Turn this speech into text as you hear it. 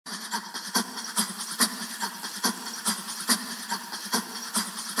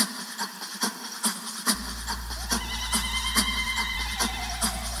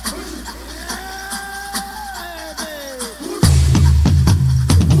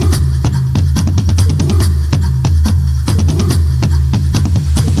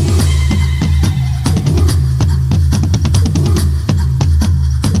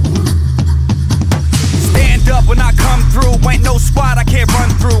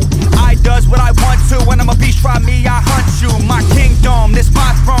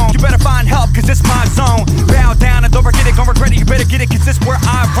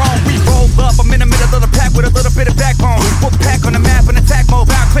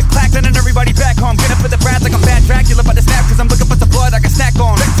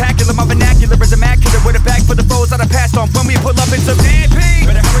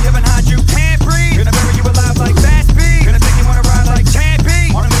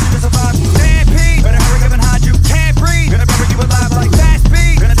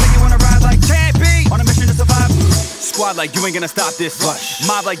like you ain't gonna stop this. Rush.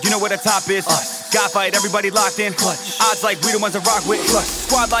 Mob like you know where the top is. Us. God fight, everybody locked in. Clutch. Odds like we the ones that rock with. Clutch.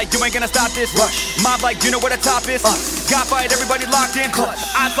 Squad like you ain't gonna stop this. Rush. Mob like you know where the top is. Us. God fight, everybody locked in. Clutch.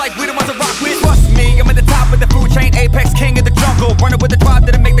 Odds like we the ones that rock with. Trust me, I'm at the top of the food chain, apex king of the jungle. Running with the drive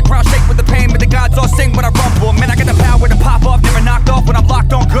that'll make the ground shake with the pain. But the gods all sing when I rumble. Man, I got the power to pop off, never knocked off when I'm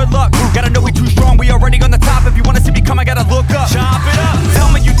locked on. Good luck. Gotta know we too strong, we already on the top. If you wanna see me come, I gotta look up. Chop it up. Tell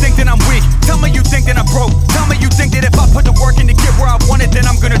me you think that I'm weak. Tell me you think that I'm broke. Tell me you think that if I put the work in to get where I want it, then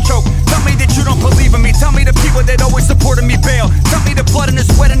I'm gonna choke. Tell me that you don't believe in me. Tell me the people that always supported me bail. Tell me the blood and the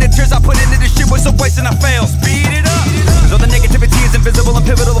sweat and the tears I put into this shit was a waste and I failed.